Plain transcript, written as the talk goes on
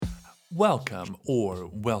Welcome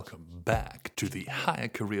back to the Higher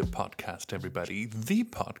Career Podcast, everybody. The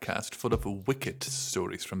podcast full of wicked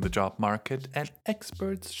stories from the job market and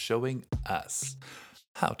experts showing us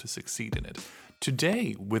how to succeed in it.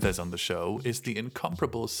 Today, with us on the show is the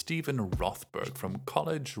incomparable Stephen Rothberg from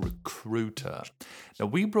College Recruiter. Now,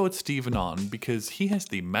 we brought Stephen on because he has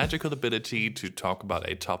the magical ability to talk about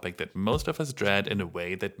a topic that most of us dread in a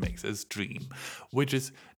way that makes us dream, which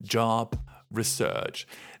is job research.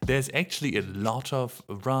 There's actually a lot of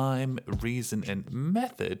rhyme, reason, and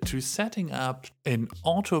method to setting up an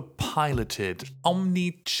autopiloted,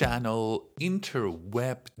 omni-channel,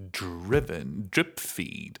 interweb-driven drip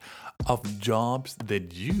feed of jobs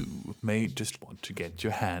that you may just want to get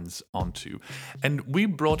your hands onto. And we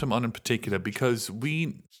brought him on in particular because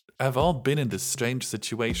we have all been in this strange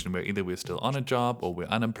situation where either we're still on a job or we're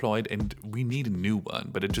unemployed and we need a new one,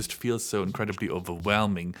 but it just feels so incredibly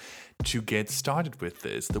overwhelming to get started with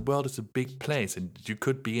this. The world is a big place and you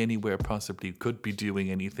could be anywhere, possibly could be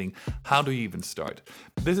doing anything. How do you even start?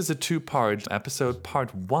 This is a two-part episode.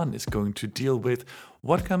 Part one is going to deal with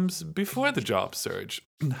what comes before the job search.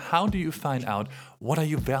 How do you find out what are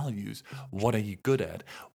your values? What are you good at?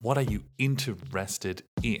 What are you interested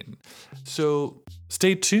in? So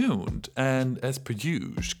stay tuned and as per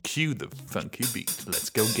usual, cue the funky beat. Let's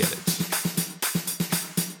go get it.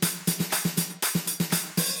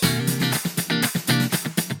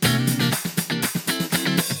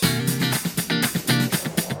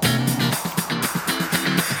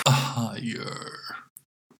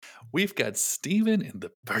 We've got Stephen in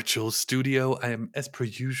the virtual studio. I am, as per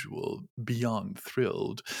usual, beyond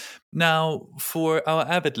thrilled. Now, for our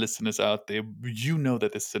avid listeners out there, you know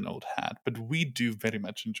that this is an old hat, but we do very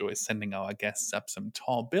much enjoy sending our guests up some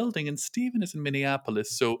tall building, and Stephen is in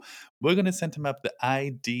Minneapolis, so we're going to send him up the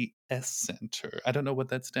IDS Center. I don't know what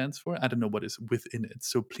that stands for. I don't know what is within it.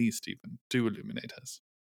 So please, Stephen, do illuminate us.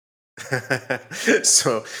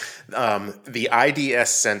 So the IDS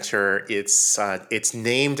Center, it's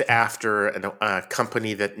named after a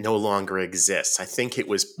company that no longer exists. I think it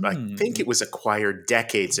was acquired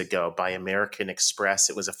decades ago by American Express.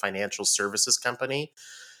 It was a financial services company.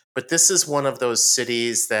 But this is one of those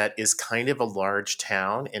cities that is kind of a large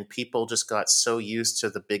town, and people just got so used to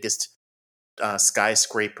the biggest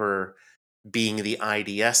skyscraper being the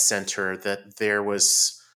IDS Center that there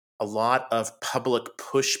was a lot of public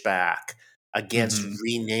pushback against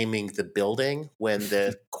renaming the building when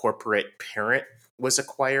the corporate parent was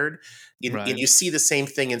acquired. And you see the same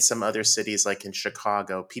thing in some other cities, like in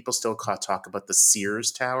Chicago. People still talk about the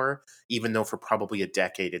Sears Tower, even though for probably a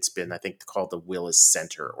decade it's been, I think, called the Willis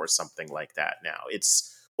Center or something like that now.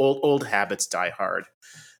 It's old habits die hard.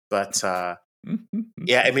 But yeah,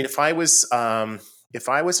 I mean, if I was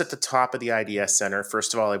at the top of the IDS Center,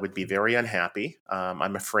 first of all, I would be very unhappy.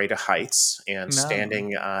 I'm afraid of heights, and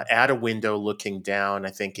standing at a window looking down,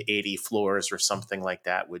 I think 80 floors or something like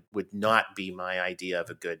that would not be my idea of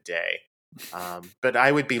a good day. But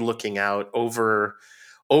I would be looking out over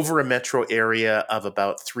a metro area of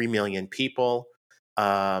about 3 million people.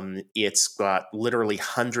 It's got literally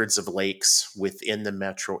hundreds of lakes within the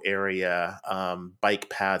metro area, bike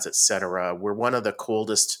paths, etc. We're one of the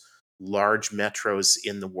coldest large metros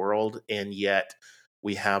in the world, and yet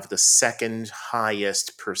we have the second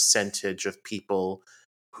highest percentage of people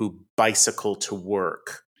who bicycle to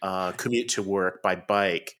work, commute to work by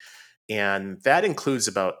bike. And that includes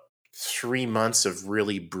about 3 months of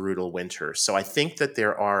really brutal winter. So I think that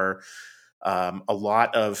there are a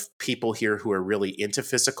lot of people here who are really into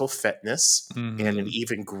physical fitness, and an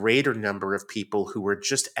even greater number of people who are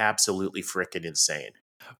just absolutely freaking insane.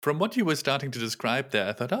 From what you were starting to describe there,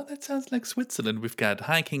 I thought, oh, that sounds like Switzerland. We've got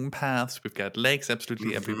hiking paths, we've got lakes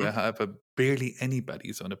absolutely everywhere. However, barely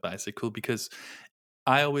anybody's on a bicycle because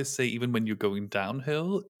I always say even when you're going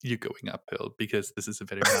downhill, you're going uphill because this is a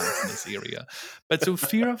very mountainous area. But so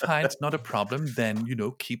fear of heights, not a problem. Then,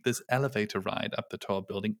 keep this elevator ride up the tall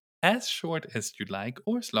building as short as you like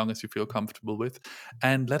or as long as you feel comfortable with.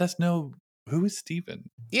 And let us know, who is Stephen?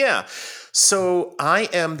 Yeah. So I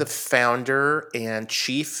am the founder and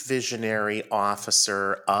chief visionary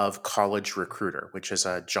officer of College Recruiter, which is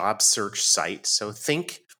a job search site. So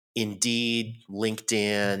think Indeed,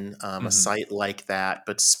 LinkedIn, a site like that,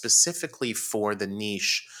 but specifically for the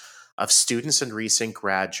niche of students and recent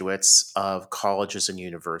graduates of colleges and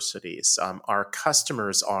universities. Our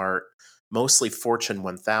customers are mostly Fortune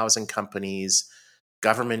 1000 companies,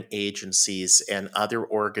 government agencies, and other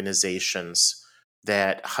organizations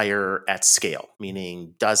that hire at scale,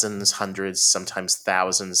 meaning dozens, hundreds, sometimes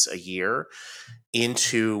thousands a year,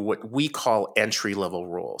 into what we call entry-level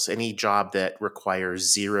roles, any job that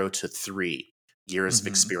requires 0 to 3 years of Hmm.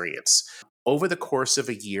 experience. Over the course of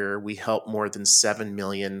a year, we helped more than 7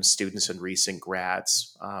 million students and recent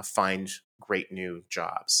grads find great new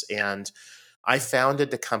jobs. And I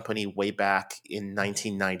founded the company way back in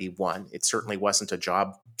 1991. It certainly wasn't a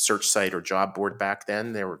job search site or job board back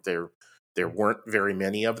then. There weren't very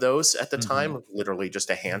many of those at the Hmm. time, literally just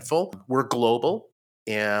a handful. We're global.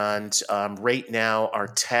 And right now, our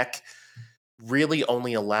tech really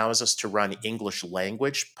only allows us to run English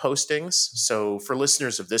language postings. So for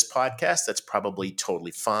listeners of this podcast, that's probably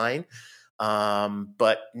totally fine.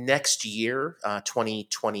 But next year,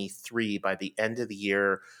 2023, by the end of the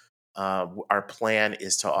year, our plan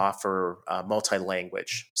is to offer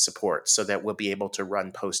multi-language support so that we'll be able to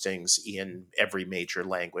run postings in every major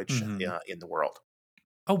language Hmm. in the world.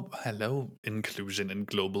 Oh, hello, inclusion and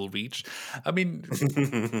global reach. I mean,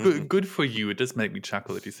 good for you. It does make me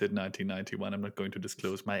chuckle that you said 1991. I'm not going to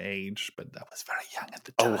disclose my age, but I was very young at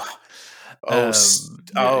the Oh, time. Yeah,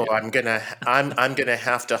 oh, yeah. I'm gonna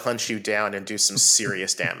have to hunt you down and do some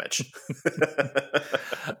serious damage.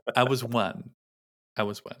 I was one. I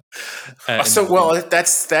was one. So And well,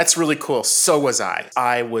 that's really cool. So was I.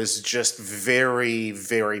 I was just very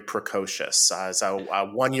very precocious as a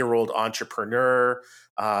 1 year old entrepreneur.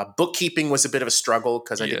 Bookkeeping was a bit of a struggle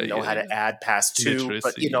because I yeah, didn't know yeah, how to yeah. add past two.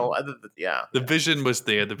 But Literacy. other than yeah, The yeah. vision was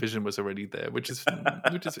there. The vision was already there, which is,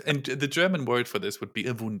 and the German word for this would be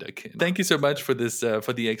a Wunderkind. Thank you so much for this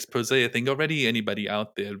for the expose. I think already anybody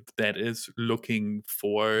out there that is looking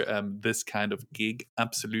for this kind of gig,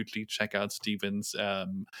 absolutely check out Steven's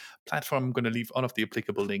platform. I'm going to leave all of the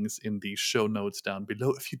applicable links in the show notes down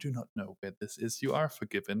below. If you do not know where this is, you are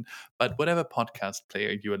forgiven. But whatever podcast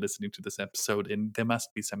player you are listening to this episode in, there must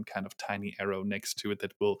be some kind of tiny arrow next to it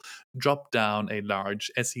that will drop down a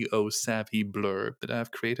large SEO savvy blurb that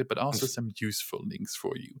I've created, but also some useful links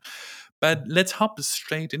for you. But let's hop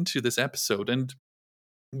straight into this episode. And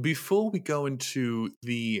before we go into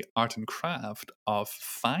the art and craft of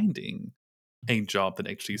finding a job that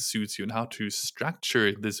actually suits you and how to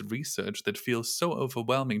structure this research that feels so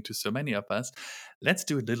overwhelming to so many of us, let's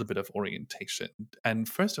do a little bit of orientation. And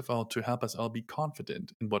first of all, to help us all be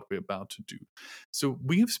confident in what we're about to do. So,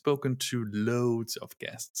 we've spoken to loads of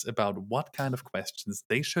guests about what kind of questions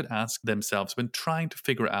they should ask themselves when trying to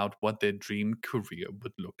figure out what their dream career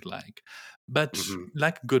would look like. But Mhm.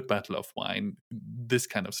 like a good bottle of wine, this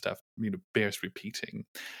kind of stuff, bears repeating.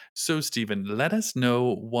 So, Stephen, let us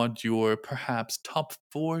know what your perhaps top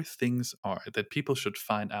 4 things are that people should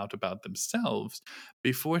find out about themselves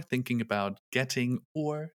before thinking about getting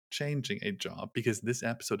or changing a job, because this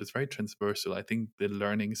episode is very transversal. I think the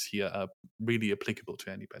learnings here are really applicable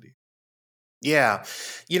to anybody. Yeah.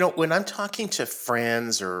 When I'm talking to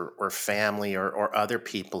friends or family or other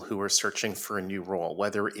people who are searching for a new role,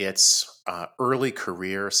 whether it's early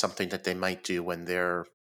career, something that they might do when they're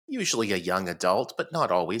usually a young adult, but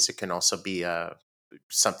not always. It can also be a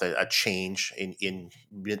change in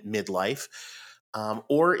midlife,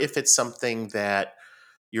 or if it's something that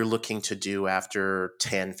you're looking to do after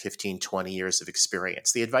 10, 15, 20 years of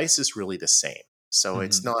experience. The advice is really the same. So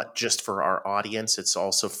it's Hmm. not just for our audience, it's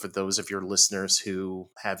also for those of your listeners who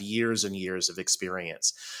have years and years of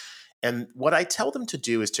experience. And what I tell them to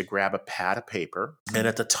do is to grab a pad of paper and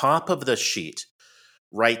at the top of the sheet,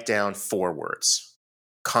 write down 4 words: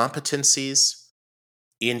 competencies,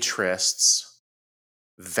 interests,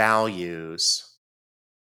 values,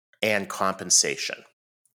 and compensation.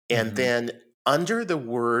 And Hmm. then under the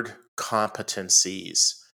word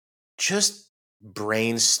competencies, just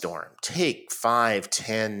brainstorm. Take 5,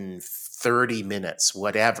 10, 30 minutes,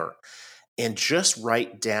 whatever, and just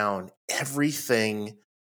write down everything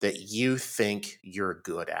that you think you're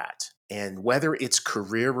good at and whether it's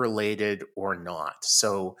career related or not.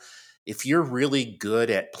 So if you're really good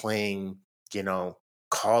at playing, you know,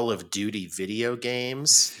 Call of Duty video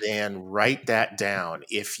games, then write that down.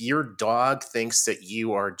 If your dog thinks that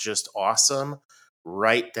you are just awesome,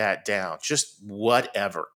 write that down. Just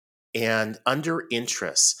whatever. And under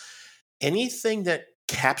interests, anything that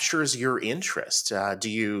captures your interest. Do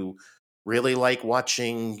you really like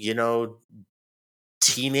watching,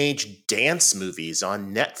 teenage dance movies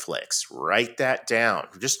on Netflix? Write that down.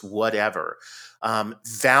 Just whatever.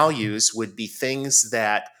 Values would be things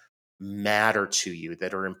that matter to you,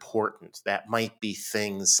 that are important. That might be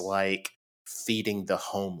things like feeding the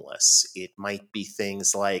homeless. It might be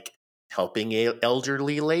things like helping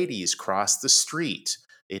elderly ladies cross the street.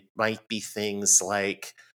 It might be things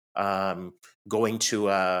like um, going to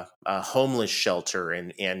a homeless shelter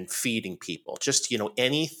and feeding people. Just,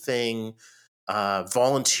 anything,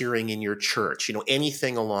 volunteering in your church,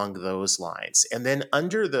 anything along those lines. And then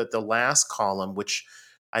under the last column, which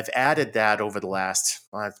I've added that over the last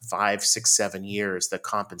 5, 6, 7 years, the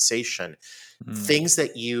compensation, Mm. things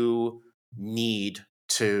that you need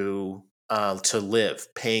to live,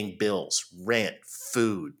 paying bills, rent,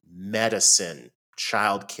 food, medicine,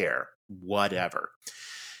 childcare, whatever.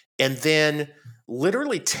 And then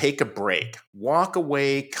literally take a break, walk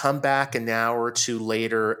away, come back an hour or two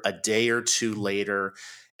later, a day or two later,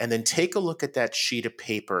 and then take a look at that sheet of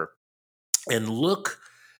paper and look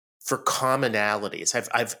for commonalities.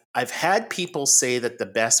 I've had people say that the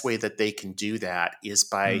best way that they can do that is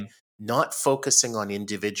by Mm. not focusing on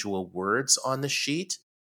individual words on the sheet,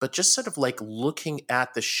 but just sort of like looking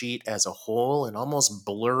at the sheet as a whole and almost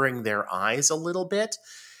blurring their eyes a little bit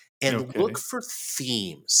and look Okay. for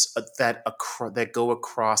themes that go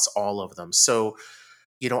across all of them. So,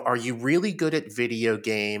 are you really good at video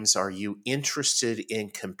games? Are you interested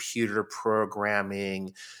in computer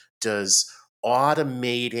programming? Does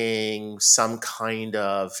automating some kind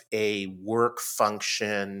of a work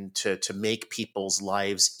function to make people's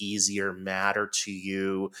lives easier matter to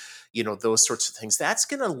you? Those sorts of things. That's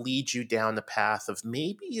going to lead you down the path of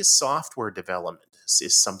maybe a software development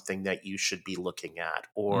is something that you should be looking at,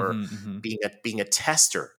 or Mhm, mhm, being a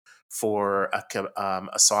tester for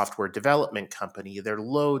a software development company. There are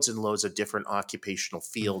loads and loads of different occupational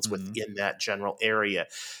fields mhm. within that general area.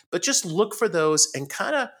 But just look for those and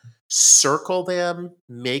kind of circle them,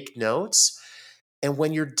 make notes. And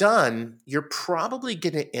when you're done, you're probably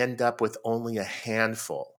going to end up with only a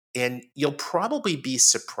handful. And you'll probably be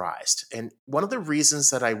surprised. And one of the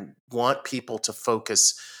reasons that I want people to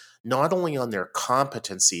focus not only on their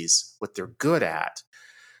competencies, what they're good at,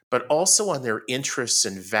 but also on their interests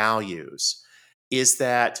and values is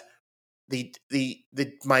that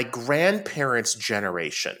my grandparents'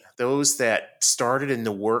 generation, those that started in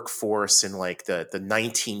the workforce in like the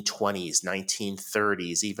 1920s,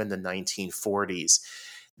 1930s, even the 1940s,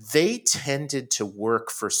 they tended to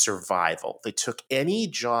work for survival. They took any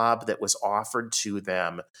job that was offered to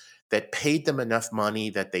them that paid them enough money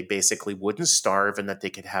that they basically wouldn't starve and that they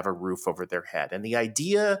could have a roof over their head. And the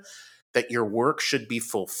idea that your work should be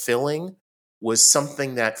fulfilling was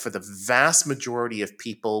something that for the vast majority of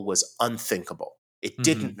people was unthinkable. It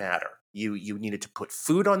didn't Mhm. matter. You needed to put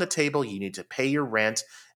food on the table, you need to pay your rent,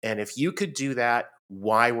 and if you could do that,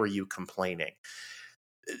 why were you complaining?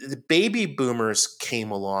 The baby boomers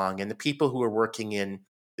came along, and the people who were working in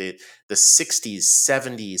the 60s,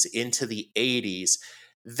 70s into the 80s,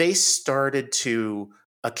 they started to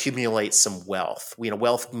accumulate some wealth.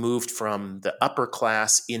 Wealth moved from the upper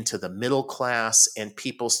class into the middle class, and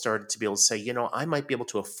people started to be able to say, I might be able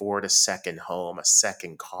to afford a second home, a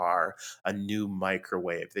second car, a new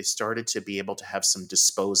microwave. They started to be able to have some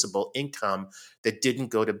disposable income that didn't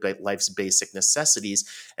go to life's basic necessities.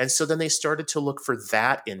 And so then they started to look for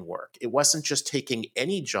that in work. It wasn't just taking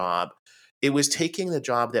any job, it was taking the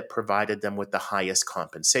job that provided them with the highest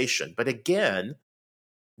compensation. But again,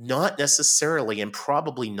 not necessarily and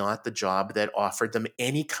probably not the job that offered them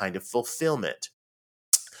any kind of fulfillment.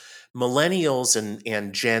 Millennials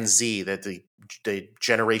and Gen Z, that the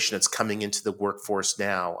generation that's coming into the workforce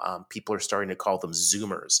now, people are starting to call them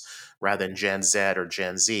Zoomers rather than Gen Z or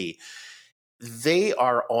Gen Z. They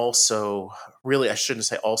are also really, I shouldn't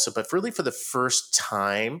say also, but really for the first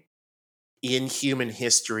time in human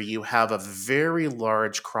history, you have a very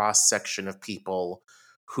large cross section of people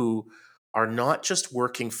who are not just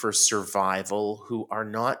working for survival, who are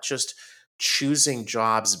not just choosing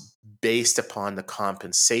jobs based upon the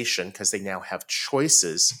compensation because they now have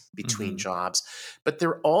choices between Mhm. jobs, but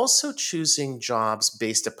they're also choosing jobs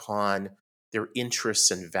based upon their interests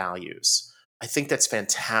and values. I think that's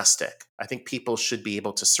fantastic. I think people should be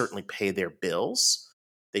able to certainly pay their bills.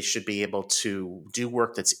 They should be able to do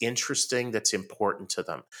work that's interesting, that's important to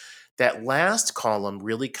them. That last column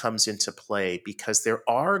really comes into play because there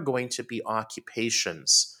are going to be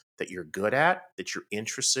occupations that you're good at, that you're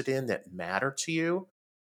interested in, that matter to you,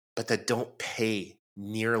 but that don't pay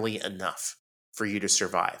nearly enough for you to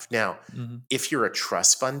survive. Now, Mhm. if you're a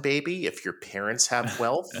trust fund baby, if your parents have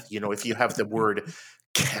wealth, if you have the word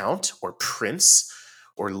count or prince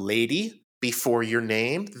or lady before your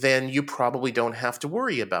name, then you probably don't have to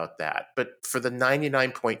worry about that. But for the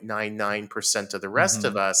 99.99% of the rest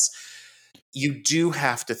of Mhm. us, you do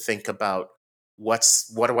have to think about what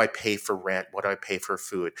do I pay for rent? What do I pay for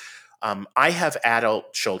food? I have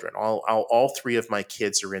adult children. All three of my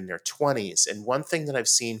kids are in their 20s. And one thing that I've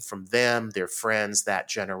seen from them, their friends, that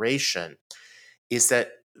generation, is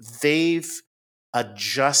that they've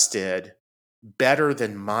adjusted better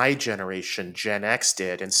than my generation, Gen X,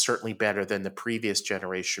 did, and certainly better than the previous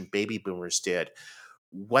generation, baby boomers, did,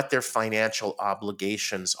 what their financial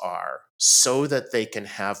obligations are so that they can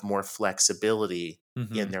have more flexibility in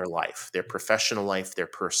Hmm. their life, their professional life, their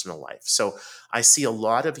personal life. So I see a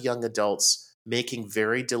lot of young adults making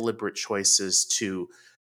very deliberate choices to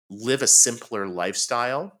live a simpler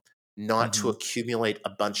lifestyle, not to Hmm. accumulate a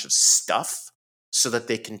bunch of stuff so that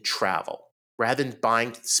they can travel. Rather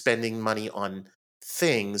than spending money on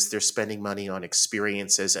things, they're spending money on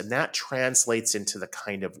experiences, and that translates into the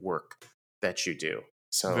kind of work that you do.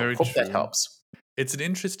 So, Very hope that true. helps. It's an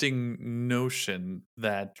interesting notion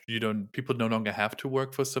that people no longer have to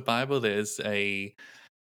work for survival. There's a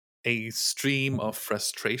stream of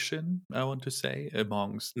frustration, I want to say,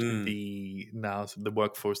 amongst Mm. the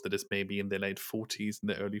workforce that is maybe in their late 40s and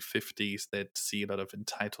the early 50s that see a lot of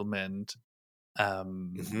entitlement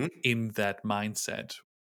Hmm. in that mindset.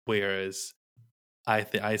 Whereas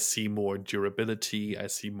I see more durability, I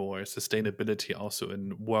see more sustainability also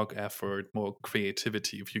in work effort, more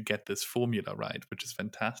creativity if you get this formula right, which is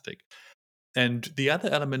fantastic. And the other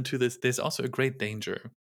element to this, there's also a great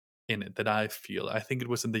danger in it that I feel. I think it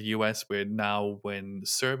was in the US where now, when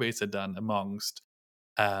surveys are done amongst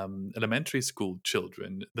elementary school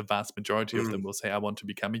children, the vast majority of them Mm. will say, I want to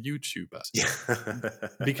become a YouTuber. Yeah.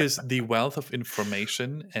 Because the wealth of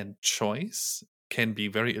information and choice can be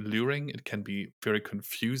very alluring, it can be very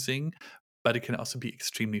confusing, but it can also be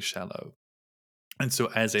extremely shallow. And so,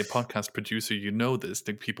 as a podcast producer, you know this,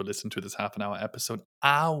 that people listen to this half an hour episode,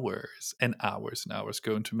 hours and hours and hours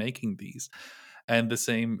go into making these. And the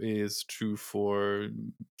same is true for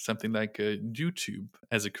something like YouTube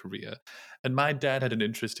as a career. And my dad had an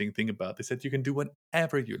interesting thing about this, that you can do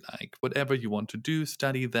whatever you like, whatever you want to do,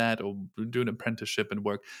 study that or do an apprenticeship and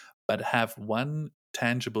work, but have one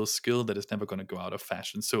tangible skill that is never going to go out of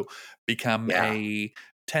fashion. So become Yeah. a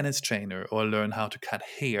tennis trainer or learn how to cut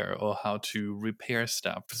hair or how to repair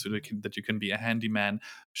stuff so that you can be a handyman,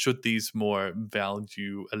 should these more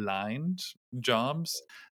value aligned jobs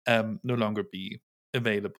no longer be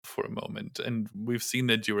available for a moment. And we've seen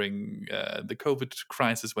that during the COVID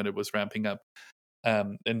crisis when it was ramping up,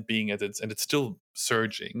 and being at its, and it's still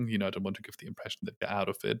surging. I don't want to give the impression that we're out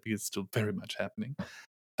of it, because it's still very much happening.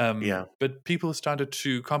 Yeah. But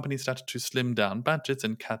companies started to slim down budgets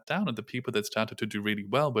and cut down, and the people that started to do really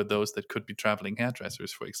well were those that could be traveling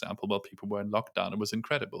hairdressers, for example, while people were in lockdown. It was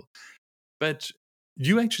incredible. But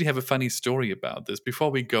you actually have a funny story about this. Before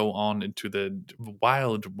we go on into the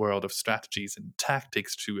wild world of strategies and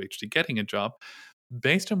tactics to actually getting a job,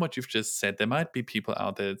 based on what you've just said, there might be people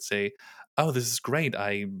out there that say, "Oh, this is great.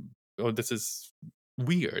 Or this is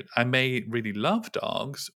weird. I may really love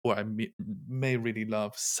dogs, or I may really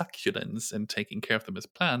love succulents and taking care of them as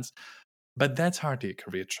plants, but that's hardly a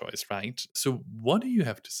career choice, right?" So, what do you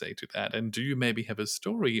have to say to that? And do you maybe have a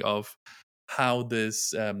story of how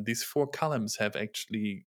these four columns have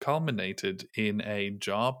actually culminated in a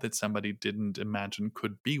job that somebody didn't imagine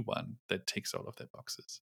could be one that ticks all of their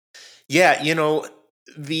boxes? Yeah,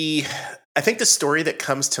 the I think the story that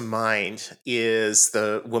comes to mind is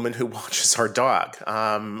the woman who watches our dog.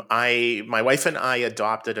 My wife and I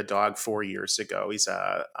adopted a dog 4 years ago.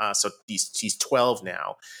 He's 12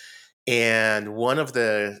 now, and one of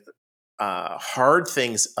the hard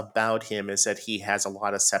things about him is that he has a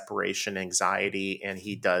lot of separation anxiety, and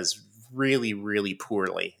he does really, really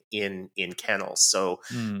poorly in kennels. So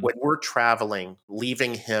Mm, when we're traveling,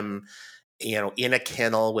 leaving him in a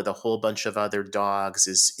kennel with a whole bunch of other dogs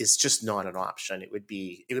is just not an option. It would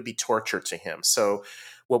be torture to him. So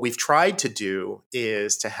what we've tried to do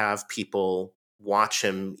is to have people watch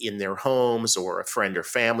him in their homes, or a friend or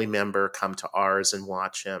family member come to ours and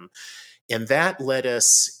watch him. And that led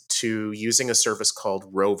us to using a service called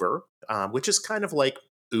Rover, which is kind of like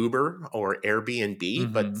Uber or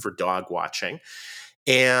Airbnb, but mhm. for dog watching.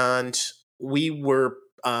 And we were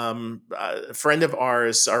a friend of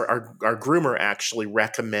ours, our groomer actually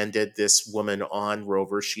recommended this woman on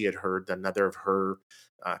Rover. She had heard another of her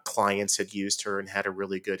clients had used her and had a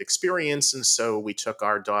really good experience, and so we took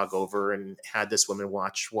our dog over and had this woman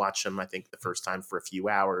watch him. I think the first time for a few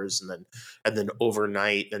hours, and then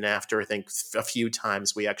overnight, and after I think a few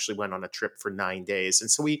times, we actually went on a trip for 9 days.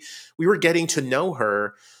 And so we were getting to know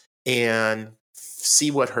her and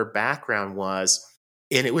see what her background was.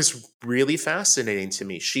 And it was really fascinating to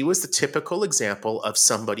me. She was the typical example of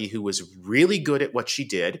somebody who was really good at what she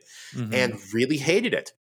did and Mhm. really hated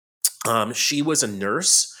it. She was a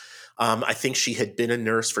nurse. I think she had been a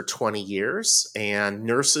nurse for 20 years. And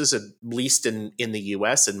nurses, at least in the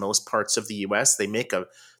US and most parts of the US, they make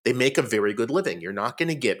a very good living. You're not going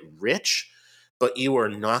to get rich, but you are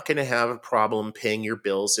not going to have a problem paying your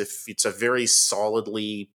bills if it's a very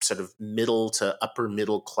solidly sort of middle to upper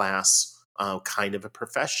middle class kind of a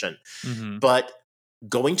profession. Mm-hmm. But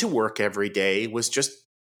going to work every day was just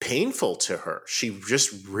painful to her. She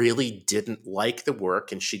just really didn't like the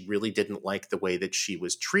work, and she really didn't like the way that she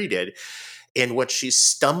was treated. And what she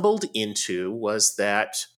stumbled into was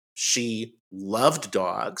that she loved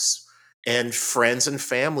dogs, and friends and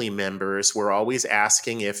family members were always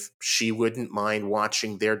asking if she wouldn't mind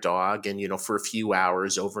watching their dog and, for a few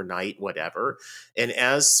hours overnight, whatever. And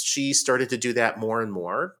as she started to do that more and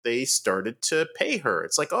more, they started to pay her.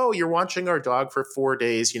 It's like, oh, you're watching our dog for 4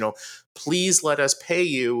 days, please let us pay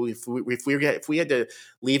you. If we had to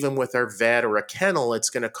leave him with our vet or a kennel,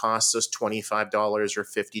 it's going to cost us $25 or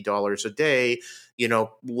 $50 a day.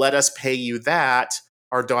 Let us pay you that.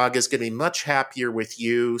 Our dog is going to be much happier with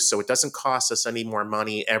you, so it doesn't cost us any more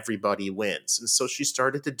money. Everybody wins. And so she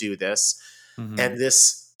started to do this. Mm-hmm. And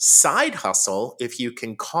this side hustle, if you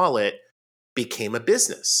can call it, became a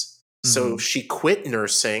business. So Mm-hmm. she quit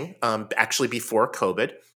nursing, actually before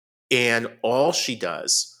COVID, and all she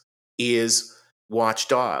does is watch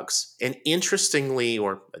dogs. And interestingly,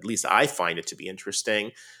 or at least I find it to be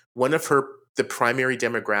interesting, the primary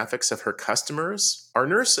demographics of her customers are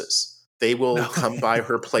nurses. They will No. come by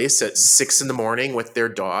her place at 6 a.m. with their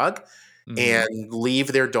dog Mm-hmm. and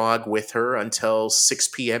leave their dog with her until 6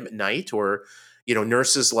 p.m. at night. Or,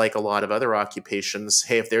 nurses, like a lot of other occupations,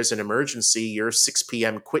 hey, if there's an emergency, your 6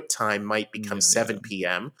 p.m. quit time might become Yeah, 7 yeah.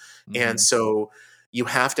 p.m. And Mm-hmm. so you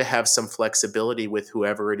have to have some flexibility with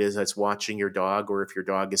whoever it is that's watching your dog, or if your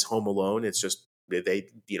dog is home alone, it's just they,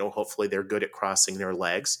 hopefully they're good at crossing their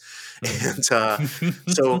legs. And so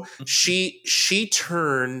Mm-hmm. she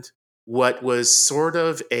turned what was sort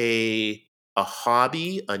of a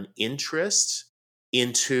hobby, an interest,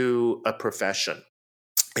 into a profession.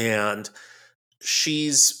 And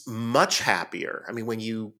she's much happier. I mean, when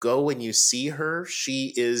you go and you see her,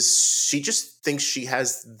 she just thinks she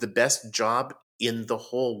has the best job in the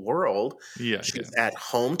whole world. Yeah, yeah. She's at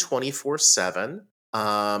home 24/7,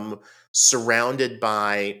 surrounded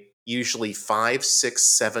by usually 5,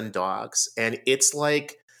 6, 7 dogs. And it's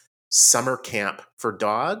like summer camp for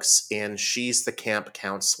dogs, and she's the camp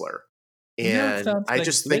counselor. Yeah, And sounds I like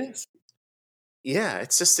just think, bliss. yeah,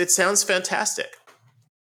 it sounds fantastic.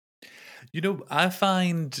 I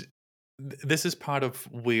find this is part of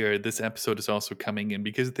where this episode is also coming in,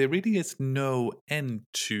 because there really is no end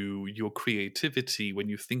to your creativity when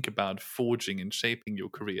you think about forging and shaping your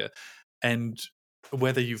career. And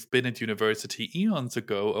whether you've been at university eons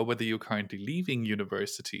ago or whether you're currently leaving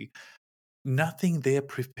university, nothing there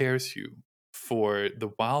prepares you for the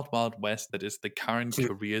wild, wild west that is the current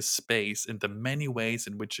career space, in the many ways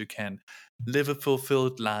in which you can live a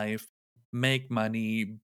fulfilled life, make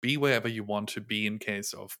money, be wherever you want to be in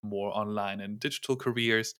case of more online and digital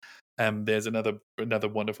careers. There's another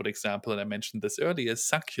wonderful example, and I mentioned this earlier: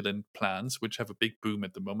 succulent plants, which have a big boom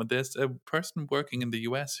at the moment. There's a person working in the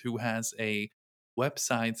US who has a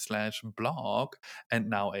website/blog and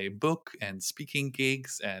now a book and speaking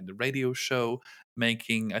gigs and a radio show,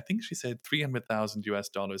 making, I think she said,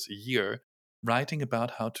 $300,000 a year, writing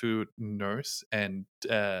about how to nurse and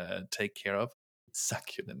take care of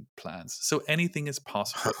succulent plants. So anything is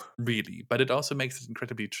possible, really, but it also makes it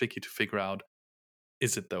incredibly tricky to figure out,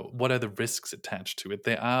 is it though? What are the risks attached to it?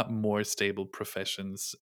 There are more stable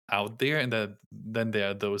professions out there, and then there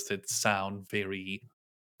are those that sound very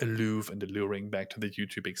aloof and alluring, back to the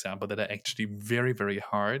YouTube example, that are actually very, very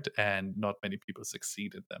hard, and not many people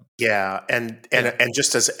succeed at them. Yeah, and Yeah.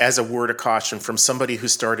 just as a word of caution from somebody who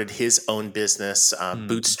started his own business, Mm.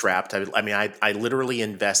 bootstrapped. I mean, I literally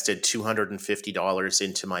invested $250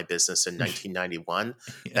 into my business in 1991.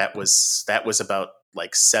 Yeah. That was about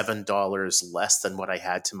like $7 less than what I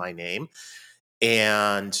had to my name,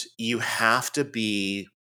 and you have to be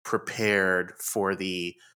prepared for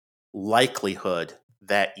the likelihood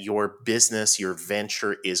that your business, your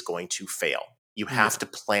venture is going to fail. You Yeah. have to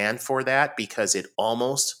plan for that, because it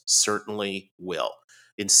almost certainly will.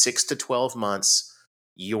 In 6 to 12 months,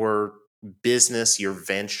 your business, your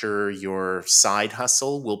venture, your side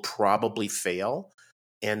hustle will probably fail.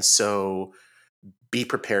 And so be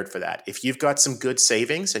prepared for that. If you've got some good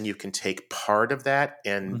savings and you can take part of that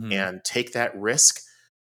and Hmm. take that risk,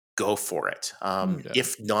 go for it. Yeah.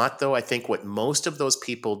 If not, though, I think what most of those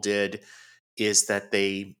people did is that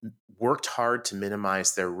they worked hard to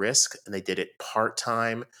minimize their risk, and they did it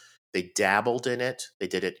part-time. They dabbled in it. They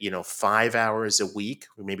did it, 5 hours a week,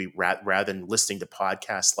 or maybe rather than listening to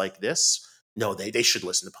podcasts like this. No, they should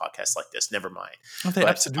listen to podcasts like this. Never mind. Oh, they But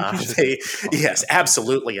absolutely should they, listen to yes, podcasts like this.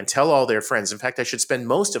 absolutely. And tell all their friends. In fact, I should spend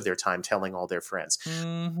most of their time telling all their friends.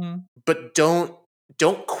 Hmm. But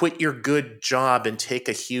don't quit your good job and take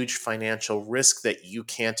a huge financial risk that you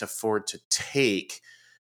can't afford to take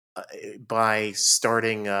uh, by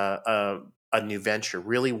starting a new venture.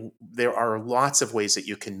 Really, there are lots of ways that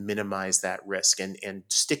you can minimize that risk, and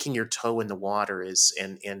sticking your toe in the water is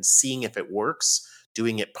and seeing if it works,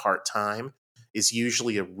 doing it part time is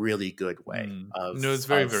usually a really good way No, it's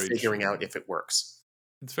very, of very figuring true. out if it works.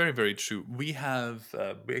 It's very, very true. We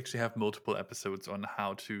actually have multiple episodes on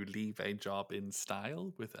how to leave a job in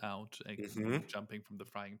style without Hmm. jumping from the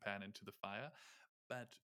frying pan into the fire.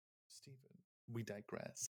 But, Stephen, we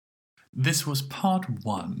digress. This was part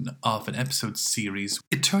one of an episode series.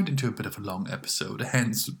 It turned into a bit of a long episode,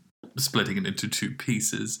 hence splitting it into two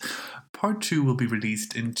pieces. Part two will be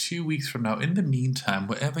released in 2 weeks from now. In the meantime,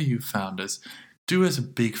 wherever you found us, do us a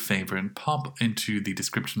big favor and pop into the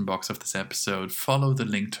description box of this episode, follow the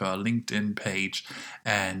link to our LinkedIn page,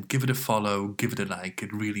 and give it a follow, give it a like.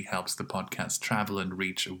 It really helps the podcast travel and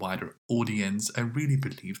reach a wider audience. I really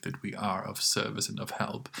believe that we are of service and of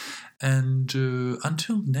help. And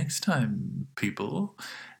until next time, people,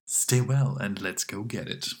 stay well and let's go get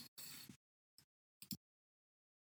it.